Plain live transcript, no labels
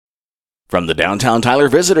From the Downtown Tyler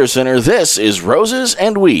Visitor Center, this is Roses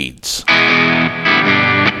and Weeds.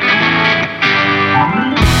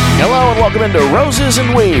 Hello and welcome into Roses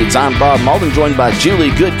and Weeds. I'm Bob Malden, joined by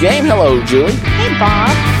Julie Goodgame. Hello, Julie. Hey,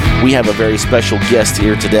 Bob. We have a very special guest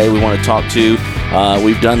here today we want to talk to.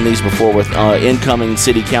 We've done these before with incoming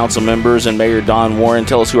city council members and Mayor Don Warren.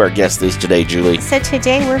 Tell us who our guest is today, Julie. So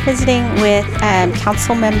today we're visiting with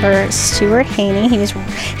council member Stuart Haney.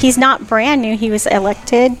 He's not brand new. He was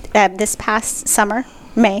elected this past summer,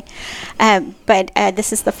 May. But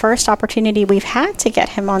this is the first opportunity we've had to get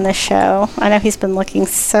him on the show. I know he's been looking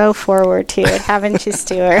so forward to it, haven't you,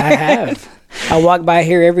 Stuart? I have. I walk by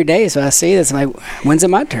here every day, so I see this. I'm like, when's it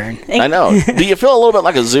my turn? I know. Do you feel a little bit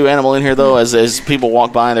like a zoo animal in here, though, as people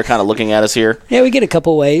walk by and they're kind of looking at us here? Yeah, we get a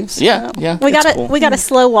couple waves. Yeah. We got a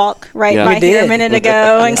slow walk by here a minute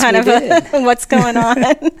ago and kind of what's going on.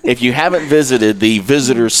 If you haven't visited the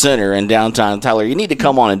Visitor Center in downtown Tyler, you need to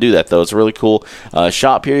come on and do that, though. It's a really cool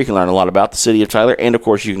shop here. You can learn a lot about the city of Tyler, and, of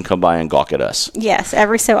course, you can come by and gawk at us. Yes,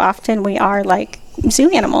 every so often we are like zoo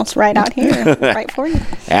animals right out here, right for you.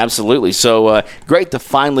 Absolutely. So great to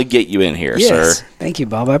finally get you in here, yes. sir. Thank you,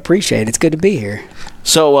 Bob. I appreciate it. It's good to be here.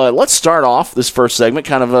 So let's start off this first segment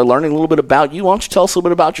kind of learning a little bit about you. Why don't you tell us a little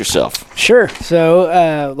bit about yourself? Sure.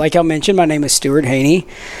 So like I mentioned, my name is Stuart Haney.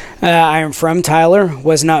 I am from Tyler,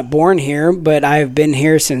 was not born here, but I've been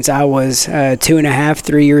here since I was 2.5,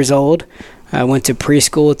 3 years old. I went to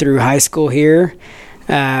preschool through high school here.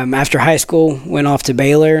 After high school, went off to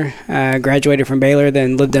Baylor, graduated from Baylor,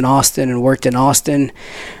 then lived in Austin and worked in Austin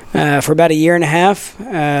for about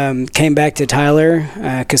 1.5 years. Came back to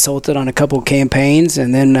Tyler, consulted on a couple campaigns,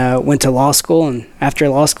 and then went to law school. And after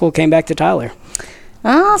law school, came back to Tyler.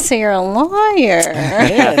 Oh, so you're a lawyer.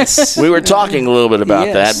 Yes. We were talking a little bit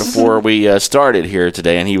about that before we started here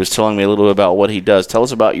today, and he was telling me a little bit about what he does. Tell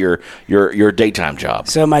us about your daytime job.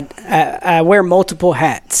 So I wear multiple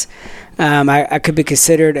hats. I could be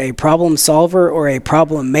considered a problem solver or a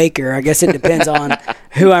problem maker. I guess it depends on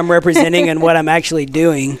who I'm representing and what I'm actually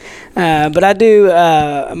doing. But I do,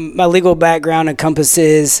 my legal background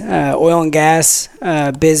encompasses oil and gas,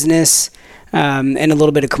 business, and a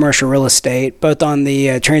little bit of commercial real estate, both on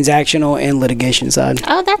the transactional and litigation side.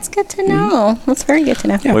 Oh, that's good to know. Mm-hmm. That's very good to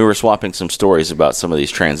know. Yeah. We were swapping some stories about some of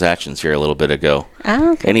these transactions here a little bit ago.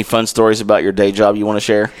 Oh, okay. Any fun stories about your day job you want to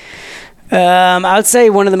share? I would say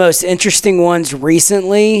one of the most interesting ones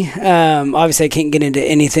recently, obviously I can't get into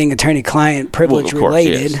anything attorney-client privilege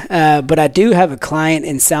related, yes. But I do have a client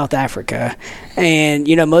in South Africa. And,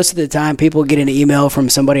 most of the time people get an email from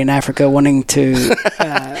somebody in Africa wanting to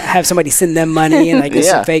have somebody send them money and like it's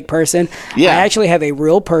a fake person. Yeah. I actually have a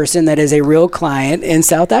real person that is a real client in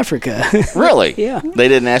South Africa. Really? Yeah. They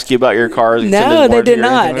didn't ask you about your car? No, they did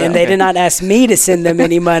not. And they did not ask me to send them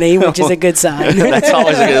any money, which is a good sign. That's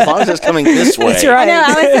always a good, as long as it's coming this way. That's right. I know,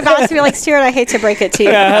 I was about to be like, Stuart, I hate to break it to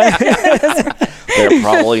you. They're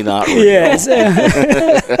probably not real. Yes.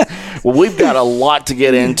 Well, we've got a lot to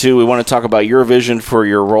get into. We want to talk about your vision for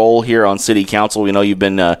your role here on City Council. We know you've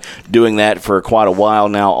been doing that for quite a while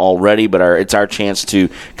now already, but it's our chance to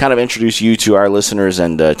kind of introduce you to our listeners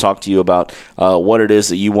and talk to you about what it is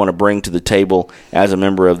that you want to bring to the table as a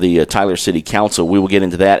member of the Tyler City Council. We will get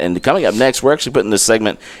into that. And coming up next, we're actually putting this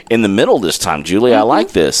segment in the middle this time, Julie. I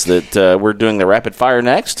like this, that we're doing the rapid fire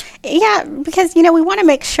next. Yeah, because, we want to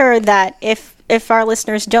make sure that if our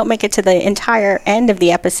listeners don't make it to the entire end of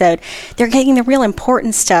the episode, they're getting the real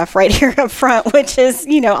important stuff right here up front, which is,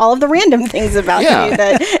 all of the random things about you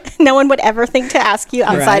that no one would ever think to ask you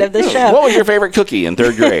outside of the show. What was your favorite cookie in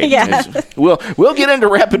third grade? Yeah. We'll get into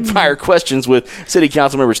rapid fire questions with City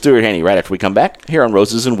Council member Stuart Haney right after we come back here on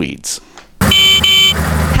Roses and Weeds.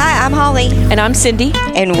 Hi, I'm Holly. And I'm Cindy.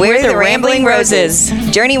 And we're the Rambling Roses.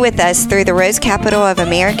 Journey with us through the Rose Capital of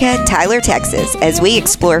America, Tyler, Texas, as we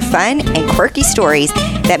explore fun and quirky stories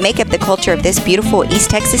that make up the culture of this beautiful East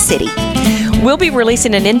Texas city. We'll be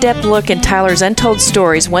releasing an in-depth look in Tyler's untold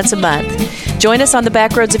stories once a month. Join us on the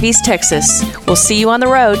back roads of East Texas. We'll see you on the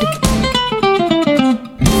road.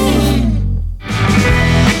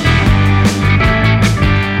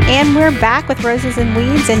 And we're back with Roses and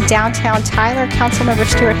Weeds in downtown Tyler. Councilmember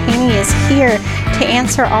Stuart Haney is here to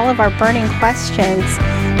answer all of our burning questions.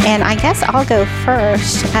 And I guess I'll go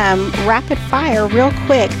first. Rapid fire, real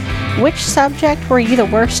quick. Which subject were you the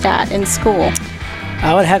worst at in school?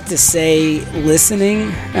 I would have to say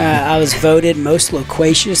listening. I was voted most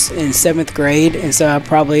loquacious in 7th grade, and so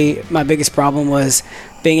my biggest problem was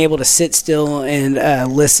being able to sit still and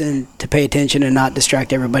listen, to pay attention and not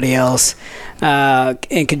distract everybody else.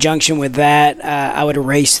 In conjunction with that, I would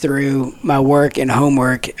race through my work and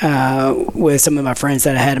homework with some of my friends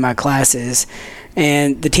that I had in my classes.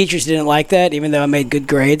 And the teachers didn't like that, even though I made good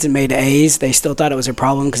grades and made A's. They still thought it was a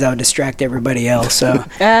problem because I would distract everybody else. So,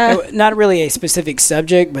 not really a specific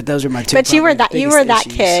subject, but those are my two. But you were that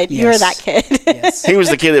kid. Yes. You were that kid. Yes. He was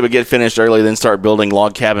the kid that would get finished early, then start building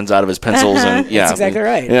log cabins out of his pencils. And That's exactly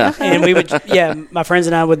right. Yeah. And we would, my friends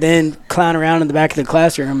and I would then clown around in the back of the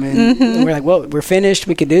classroom, and we're like, well, we're finished.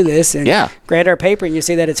 We could do this. And grade our paper, and you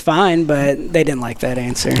see that it's fine, but they didn't like that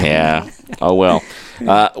answer. Yeah. Oh, well.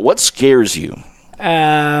 What scares you?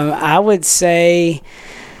 I would say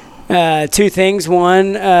two things.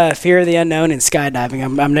 One, fear of the unknown, and skydiving.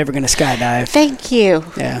 I'm never going to skydive. Thank you.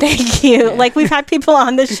 Yeah. Thank you. Yeah. Like, we've had people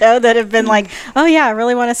on the show that have been like, oh, yeah, I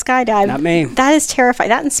really want to skydive. Not me. That is terrifying.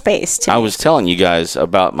 That in space, too. I was telling you guys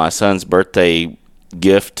about my son's birthday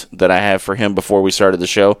gift that I have for him before we started the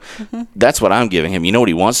show. That's what I'm giving him. You know what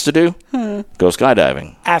he wants to do? Go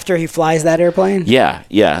skydiving. After he flies that airplane?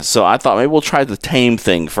 Yeah. So I thought maybe we'll try the tame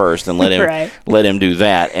thing first and let him let him do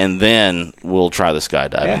that, and then we'll try the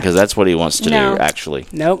skydiving because that's what he wants to do, actually.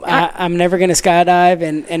 Nope. I'm never going to skydive,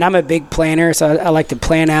 and I'm a big planner, so I like to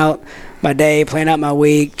plan out my day, plan out my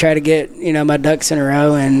week, try to get, my ducks in a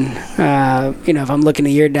row. And, if I'm looking a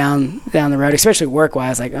year down the road, especially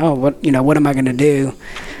work-wise, like, what am I going to do?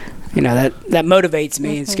 That motivates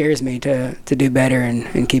me and scares me to do better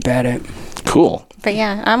and keep at it. Cool. But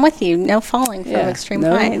yeah, I'm with you. No falling from extreme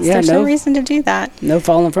heights. There's no reason to do that. No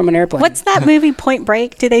falling from an airplane. What's that movie, Point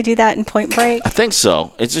Break? Do they do that in Point Break? I think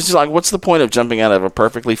so. It's just like, what's the point of jumping out of a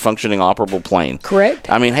perfectly functioning, operable plane?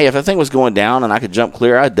 Correct. I mean, hey, if the thing was going down and I could jump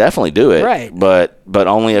clear, I'd definitely do it. Right. But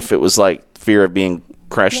only if it was like fear of being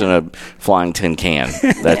crashed in a flying tin can.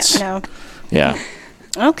 That's yeah.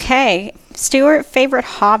 Okay, Stuart, favorite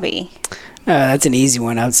hobby? That's an easy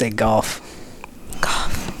one. I would say golf.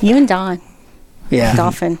 Golf. You and Don. Yeah.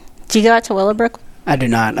 Golfing. Do you go out to Willowbrook? I do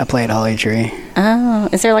not. I play at Holly Tree. Oh,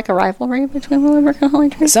 is there like a rivalry between Willowbrook and Holly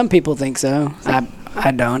Tree? Some people think so.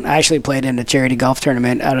 I don't. I actually played in a charity golf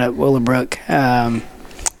tournament out at Willowbrook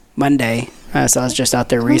Monday. So I was just out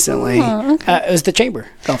there recently. Oh, okay. It was the chamber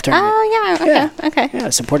golf tournament. Oh, yeah. Okay. Yeah,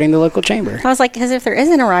 supporting the local chamber. I was like, because if there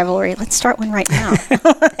isn't a rivalry, let's start one right now.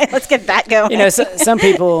 Let's get that going. Some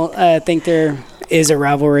people think there is a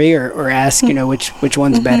rivalry or ask, which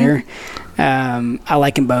one's better. I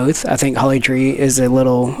like them both. I think Holly Tree is a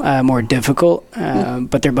little more difficult,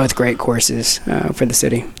 but they're both great courses for the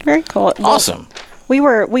city. Very cool. Awesome.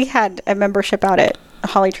 We had a membership out at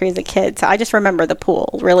Holly Tree as a kid, so I just remember the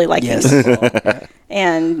pool, really liking the pool,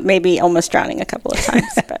 and maybe almost drowning a couple of times,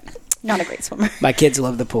 but not a great swimmer. My kids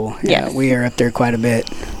love the pool. Yeah, we are up there quite a bit.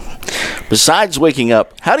 Besides waking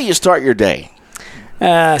up, how do you start your day?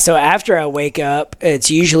 So after I wake up, it's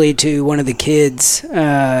usually to one of the kids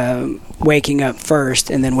waking up first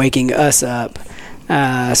and then waking us up.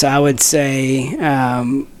 So I would say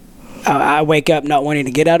I wake up not wanting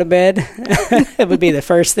to get out of bed. It would be the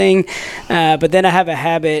first thing. But then I have a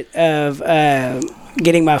habit of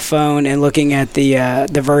getting my phone and looking at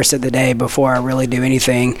the verse of the day before I really do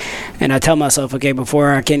anything. And I tell myself, okay,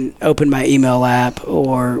 before I can open my email app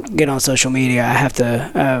or get on social media, I have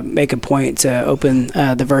to make a point to open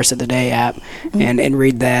the verse of the day app and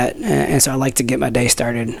read that. And so I like to get my day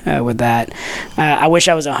started with that. I wish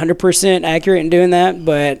I was 100% accurate in doing that,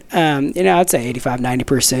 but I'd say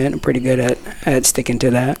 85-90%. I'm pretty good at sticking to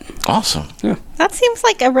that. Awesome. Yeah. That seems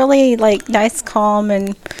like a really nice, calm,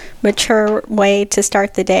 and mature way to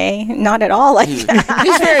start the day. Not at all like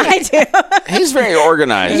that. He's very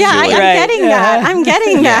organized. Yeah, I'm getting that. I'm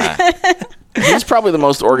getting that. He's probably the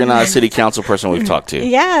most organized city council person we've talked to.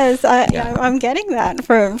 Yes, I'm getting that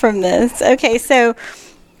from this. Okay, so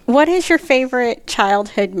what is your favorite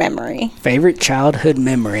childhood memory? Favorite childhood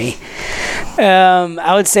memory?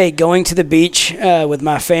 I would say going to the beach with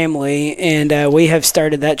my family, and we have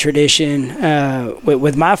started that tradition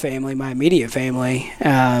with my family, my immediate family,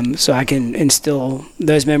 so I can instill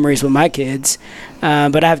those memories with my kids.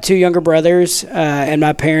 But I have two younger brothers, and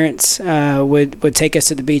my parents would take us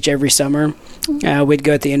to the beach every summer. We'd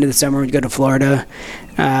go at the end of the summer, we'd go to Florida,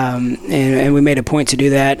 and we made a point to do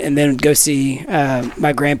that, and then go see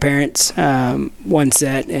my grandparents, one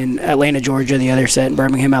set in Atlanta, Georgia, the other set in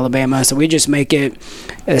Birmingham, Alabama. So we just make it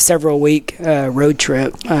a several-week road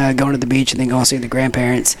trip, going to the beach and then going to see the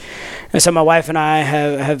grandparents. And so my wife and I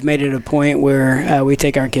have made it a point where we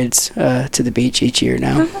take our kids to the beach each year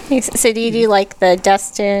now. Nice. So do you do like the the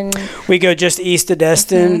Destin. We go just east of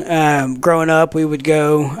Destin. Growing up, we would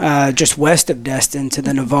go just west of Destin to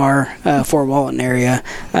the Navarre, Fort Walton area.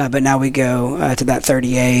 But now we go to that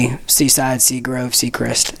 30A, Seaside, Seagrove,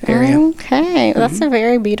 Seacrest area. Okay, that's a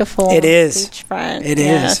very beautiful. It is. Beachfront. It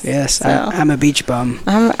is. Yes. So. I'm a beach bum.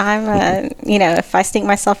 I'm if I sneak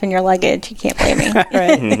myself in your luggage, you can't blame me.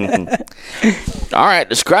 All right,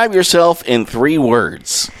 describe yourself in 3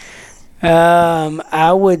 words.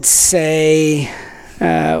 I would say,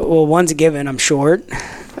 one's a given. I'm short.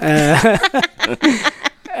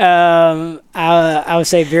 I would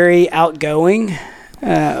say very outgoing,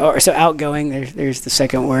 outgoing. There's the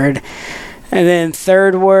second word, and then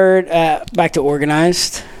third word, back to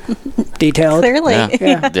organized, detailed. Clearly,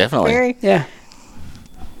 Yeah, definitely. Very, Yeah.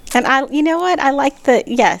 and I like the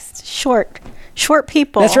short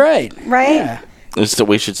people. That's right. Right. Yeah.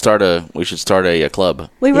 We should start a club.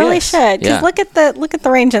 We really Yes. should. Because Yeah. look at the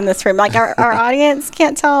range in this room. Like our audience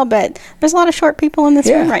can't tell, but there's a lot of short people in this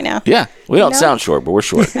room right now. Yeah, we don't know? sound short, but we're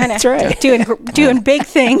short. I know. That's right. Doing big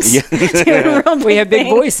things. Doing real We have big things.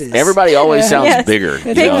 voices. Everybody always sounds Yes. bigger.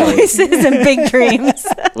 you Big know? voices and big dreams.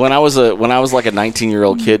 When I was like a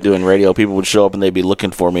 19-year-old kid doing radio, people would show up and they'd be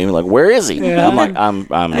looking for me and be like, "Where is he?" Yeah. I'm like, "I'm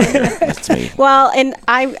right here. That's me." Well, and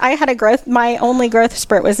I had my only growth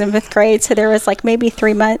spurt was in 5th grade, so there was like maybe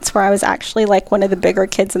 3 months where I was actually like one of the bigger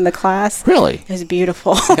kids in the class. Really? It was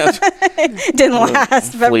beautiful. It didn't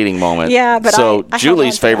last. But Fleeting moment. Yeah, but so I Julie's held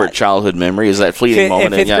on to favorite that. childhood memory is that fleeting In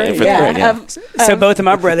moment fifth grade. in fifth Yeah. grade. Yeah. So both of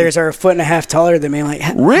my brothers are 1.5 feet taller than me. I'm like,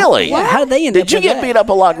 Really? How did they end up Did you with get that? beat up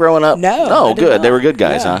a lot growing up? No, Oh, I did good. not. They were good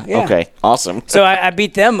guys, Yeah, huh? yeah. Okay. Awesome. So I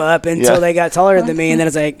beat them up until Yeah. they got taller than me, and then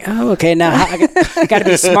it's like, oh, okay, now I got to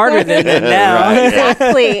be smarter than them now. Right.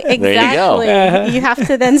 Exactly. you go. Exactly. You have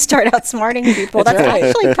to then start outsmarting people. That's right.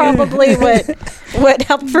 actually probably what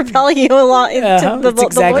helped propel you along into the that's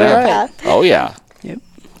exactly lawyer right. path. Oh yeah.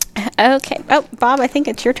 Okay. Oh, Bob, I think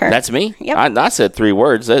it's your turn. That's me. Yep. I said 3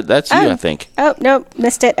 words. That's you, I think. Oh, nope,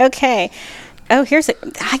 missed it. Okay. Oh,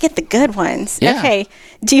 I get the good ones. Yeah. Okay.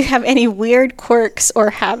 Do you have any weird quirks or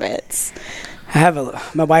habits?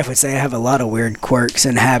 My wife would say I have a lot of weird quirks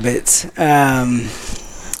and habits.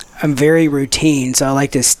 I'm very routine, so I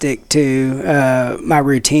like to stick to my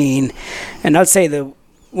routine. And I'd say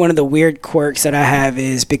one of the weird quirks that I have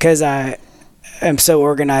is because I am so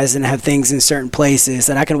organized and have things in certain places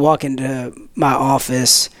that I can walk into my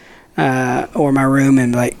office or my room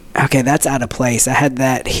and be like, okay, that's out of place. I had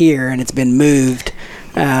that here and it's been moved.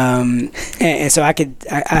 And so I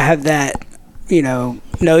have that,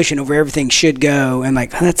 notion of where everything should go, and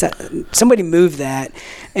like somebody moved that.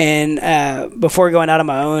 And before going out on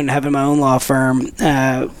my own, having my own law firm,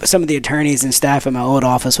 some of the attorneys and staff in my old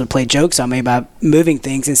office would play jokes on me about moving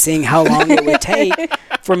things and seeing how long it would take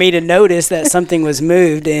for me to notice that something was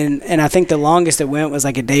moved. And I think the longest it went was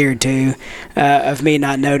like a day or two of me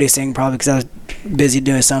not noticing, probably because I was busy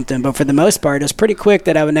doing something. But for the most part, it was pretty quick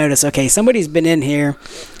that I would notice, okay, somebody's been in here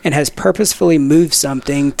and has purposefully moved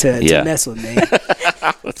something to mess with me.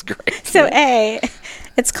 That's great. So A,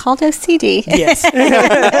 it's called OCD. Yes.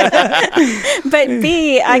 But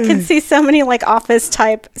B, I can see so many like office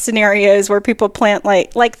type scenarios where people plant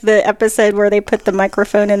like the episode where they put the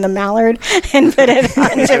microphone in the mallard and put it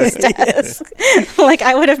on Jim's desk. Like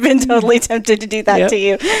I would have been totally tempted to do that to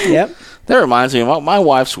you. Yep. That reminds me, my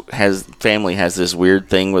wife's family has this weird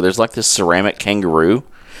thing where there's like this ceramic kangaroo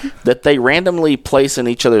that they randomly place in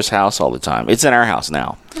each other's house all the time. It's in our house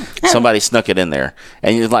now. Somebody snuck it in there,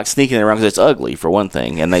 and you're like sneaking it around because it's ugly for one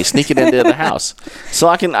thing, and they sneak it into the house. So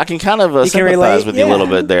I can kind of sympathize relate? with you a little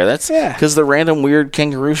bit there. That's Yeah. because the random weird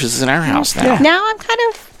kangaroo is in our house now. Now I'm kind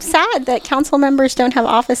of sad that council members don't have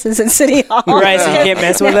offices in City Hall. Right, so you can't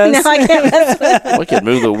mess with us? No, I can't mess with We could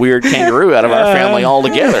move the weird kangaroo out of our family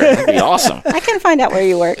altogether. That'd be awesome. I can find out where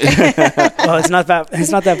you work. Well, it's not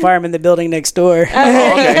that far. I'm in the building next door.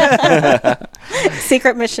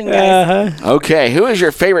 Secret mission, guys. Okay, who is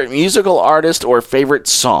your favorite musical artist or favorite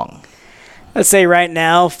song? Let's say right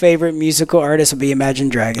now, favorite musical artist would be Imagine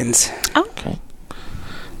Dragons. Okay.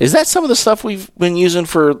 Is that some of the stuff we've been using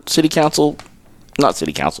for city council? Not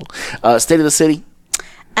city council. State of the city?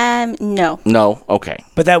 No. No. Okay.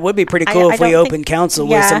 But that would be pretty cool I if we don't open think- council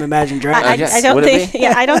with yeah. some Imagine Dragons. I don't Would it think. be?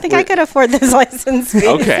 Yeah, I don't think I could afford those license fees.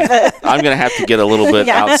 Okay. I'm going to have to get a little bit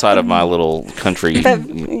Yeah. outside of my little country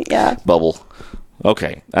Yeah. bubble.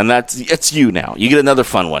 Okay. And it's you now. You get another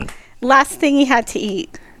fun one. Last thing you had to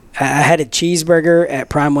eat. I had a cheeseburger at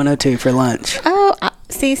Prime 102 for lunch. Oh,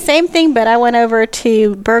 see, same thing, but I went over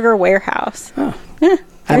to Burger Warehouse. Oh. Yeah,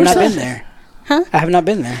 I have not very been there. Huh? I have not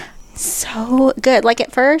been there. so good. Like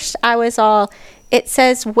at first, I was all, it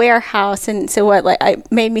says warehouse, and so I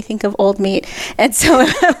made me think of Old Meat. And so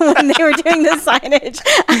when they were doing the signage,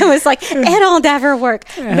 I was like, it'll never work.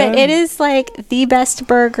 But it is like the best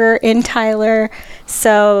burger in Tyler.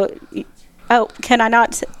 So, can I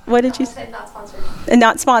not? What did you say? Not sponsored.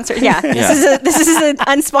 Not sponsored. Yeah. This is an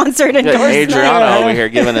unsponsored endorsement. Adriana over here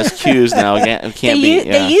giving us cues now.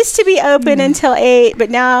 They used to be open until 8, but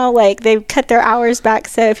now they've cut their hours back.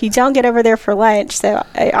 So if you don't get over there for lunch, so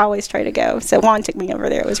I always try to go. So Juan took me over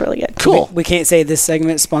there. It was really good. Cool. We can't say this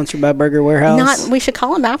segment is sponsored by Burger Warehouse. We should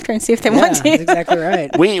call them after and see if they want to. That's exactly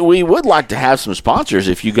right. We would like to have some sponsors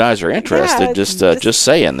if you guys are interested. Just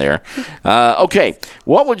saying there. Okay.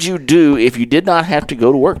 What would you do if you did not have to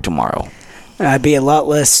go to work tomorrow? I'd be a lot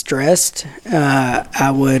less stressed.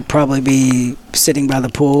 I would probably be sitting by the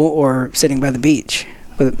pool or sitting by the beach.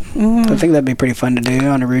 But I think that'd be pretty fun to do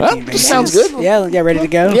on a routine basis. Sounds good. Yeah, ready to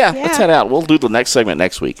go? Yeah, let's head out. We'll do the next segment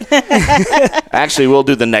next week. Actually, we'll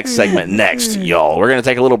do the next segment next, y'all. We're going to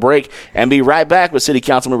take a little break and be right back with City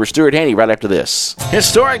Councilmember Stuart Haney right after this.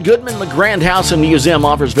 Historic Goodman LeGrand House and Museum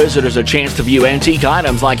offers visitors a chance to view antique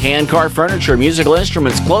items like hand-carved furniture, musical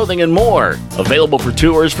instruments, clothing, and more. Available for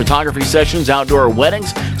tours, photography sessions, outdoor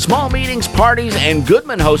weddings, small meetings, parties, and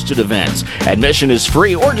Goodman-hosted events. Admission is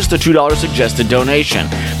free or just a $2 suggested donation.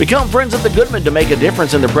 Become friends of the Goodman to make a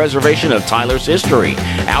difference in the preservation of Tyler's history.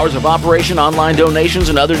 Hours of operation, online donations,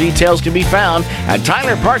 and other details can be found at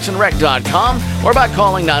TylerParksandRec.com or by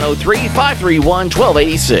calling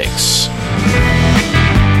 903-531-1286.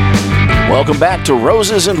 Welcome back to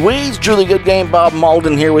Roses and Weeds. Julie Goodgame, Bob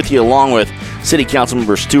Malden here with you, along with City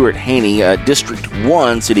Councilmember Stuart Haney, District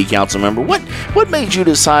 1 City Council member. What made you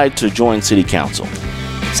decide to join City Council?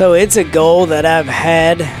 So it's a goal that I've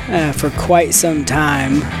had for quite some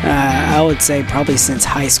time. I would say probably since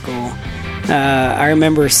high school. I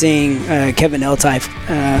remember seeing Kevin Eltife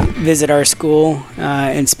visit our school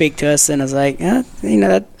and speak to us, and I was like,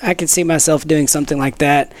 I could see myself doing something like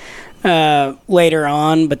that later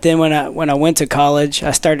on. But then when I went to college,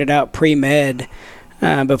 I started out pre-med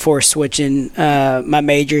before switching my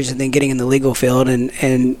majors and then getting in the legal field,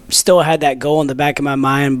 and still had that goal in the back of my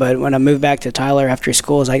mind. But when I moved back to Tyler after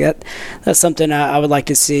school, I was like, that's something I would like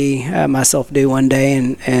to see myself do one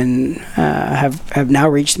day, and have now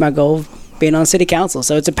reached my goal of being on City Council.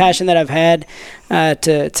 So it's a passion that I've had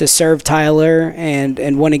to serve Tyler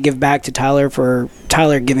and want to give back to Tyler for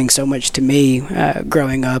Tyler giving so much to me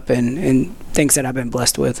growing up and things that I've been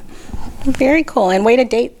blessed with. Very cool. And way to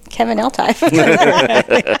date Kevin Eltife.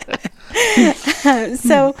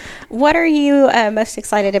 So what are you most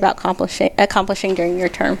excited about accomplishing during your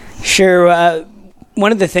term? Sure.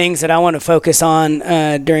 One of the things that I want to focus on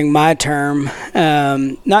during my term,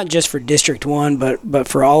 not just for District 1, but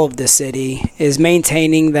for all of the city, is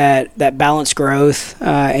maintaining that balanced growth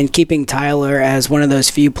and keeping Tyler as one of those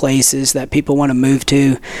few places that people want to move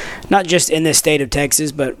to, not just in the state of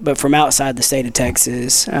Texas, but from outside the state of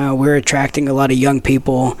Texas. We're attracting a lot of young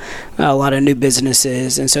people, a lot of new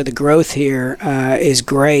businesses, and so the growth here is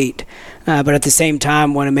great. But at the same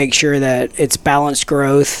time, want to make sure that it's balanced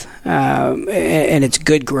growth and it's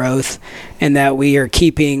good growth, and that we are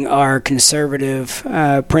keeping our conservative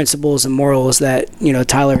principles and morals that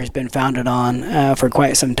Tyler has been founded on for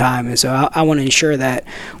quite some time. And so I want to ensure that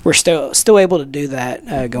we're still able to do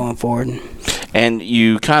that going forward. And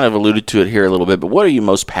you kind of alluded to it here a little bit, but what are you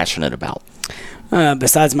most passionate about?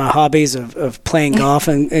 Besides my hobbies of playing golf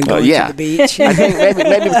and going to the beach. I think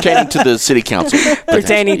maybe pertaining to the city council.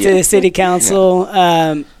 Pertaining to the city council,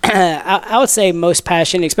 I would say most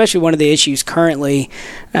passionate, especially one of the issues currently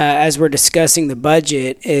as we're discussing the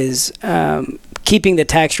budget, is keeping the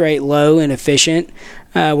tax rate low and efficient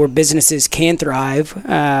where businesses can thrive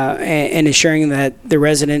and ensuring that the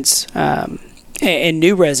residents and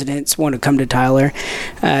new residents want to come to Tyler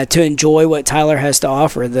to enjoy what Tyler has to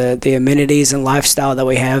offer, the amenities and lifestyle that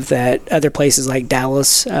we have that other places like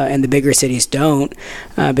Dallas and the bigger cities don't,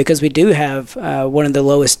 because we do have one of the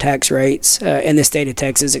lowest tax rates in the state of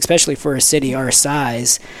Texas, especially for a city our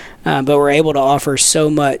size. But we're able to offer so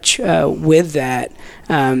much with that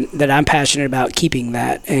that I'm passionate about keeping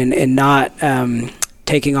that and not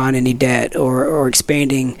taking on any debt or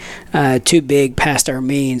expanding too big past our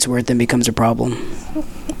means where it then becomes a problem.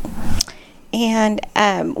 And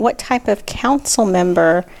what type of council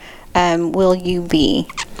member will you be?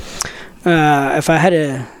 If I had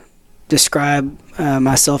to describe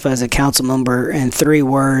myself as a council member in 3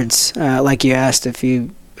 words, like you asked if I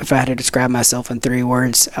had to describe myself in 3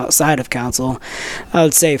 words outside of council, I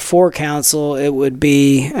would say for council it would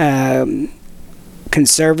be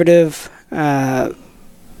conservative,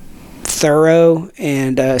 thorough,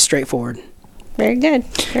 and straightforward. Very good.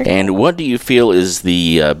 And what do you feel is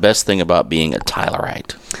the best thing about being a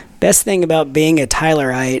Tylerite? Best thing about being a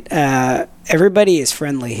Tylerite, everybody is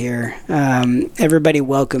friendly here. Everybody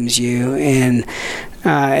welcomes you, and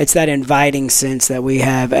it's that inviting sense that we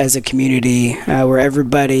have as a community where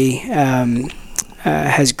everybody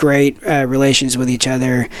has great relations with each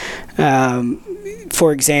other.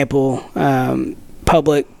 For example,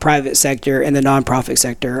 public, private sector, and the nonprofit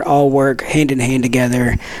sector all work hand in hand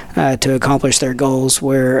together to accomplish their goals,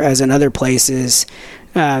 whereas in other places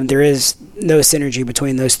there is no synergy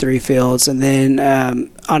between those three fields. And then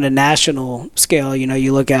on a national scale,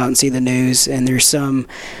 you look out and see the news, and there's some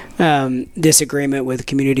disagreement with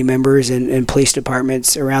community members and police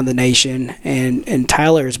departments around the nation. And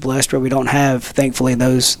Tyler is blessed where we don't have, thankfully,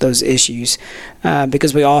 those issues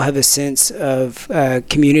because we all have a sense of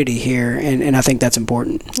community here, and I think that's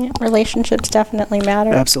important. Yeah, relationships definitely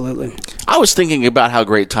matter. Absolutely. I was thinking about how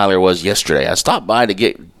great Tyler was yesterday. I stopped by to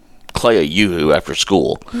get Clay a yoo-hoo after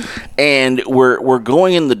school, and we're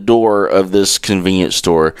going in the door of this convenience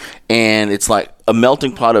store, and it's like a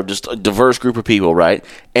melting pot of just a diverse group of people, right?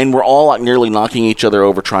 And we're all like nearly knocking each other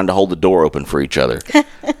over trying to hold the door open for each other.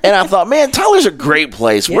 And I thought, man, Tyler's a great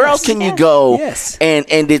place. Where else can you go? Yes. And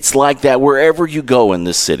it's like that wherever you go in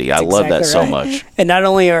this city. I love that so much. And not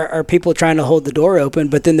only are people trying to hold the door open,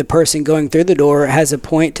 but then the person going through the door has a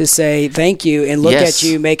point to say thank you and look at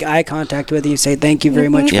you, make eye contact with you, say thank you very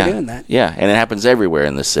much for doing that. Yeah, and it happens everywhere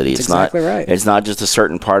in this city. That's exactly right. It's not just a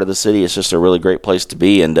certain part of the city. It's just a really great place to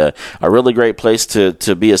be, and a really great place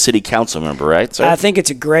to be a city council member, right? So I think it's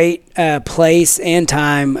a great place and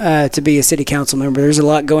time to be a city council member. There's a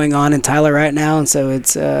lot going on in Tyler right now, and so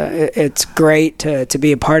it's great to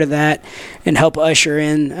be a part of that and help usher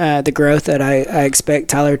in the growth that I expect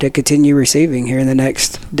Tyler to continue receiving here in the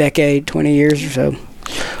next decade, 20 years or so.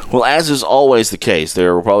 Well, as is always the case,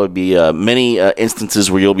 there will probably be many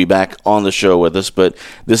instances where you'll be back on the show with us, but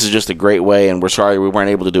this is just a great way, and we're sorry we weren't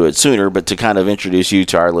able to do it sooner, but to kind of introduce you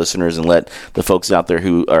to our listeners and let the folks out there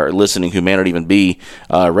who are listening who may not even be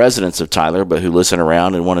residents of Tyler, but who listen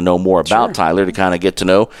around and want to know more about Tyler to kind of get to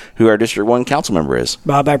know who our District 1 council member is.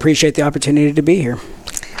 Bob, I appreciate the opportunity to be here.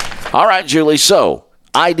 All right, Julie, so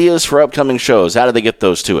ideas for upcoming shows, how do they get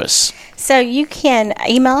those to us? So you can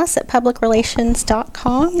email us at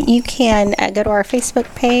publicrelations.com. You can go to our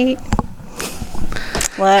Facebook page.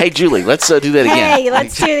 Look. Hey, Julie, let's do that again. Hey,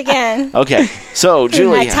 let's do it again. Okay, so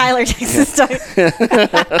Julie. Tyler, Texas. Thank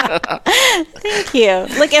you.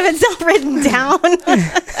 Look, if it's not written down.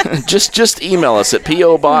 just email us at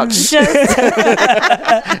P.O. Box. We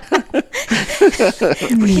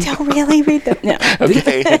don't really read them. No.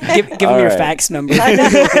 Okay. Give them your fax number.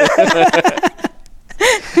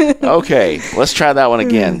 Okay, let's try that one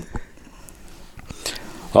again.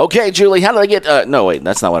 Okay, Julie, how did I get... no, wait,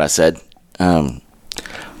 that's not what I said.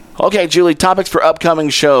 Okay, Julie, topics for upcoming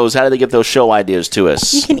shows. How do they get those show ideas to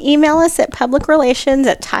us? You can email us at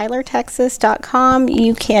publicrelations@tylertexas.com.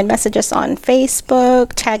 You can message us on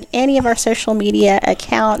Facebook, tag any of our social media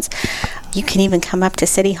accounts. You can even come up to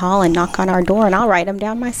City Hall and knock on our door, and I'll write them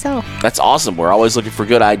down myself. That's awesome. We're always looking for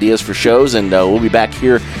good ideas for shows, and we'll be back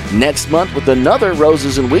here next month with another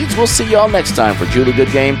Roses and Weeds. We'll see you all next time. For Julie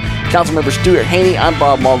Goodgame, Councilmember Stuart Haney, I'm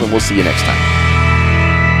Bob Malden. We'll see you next time.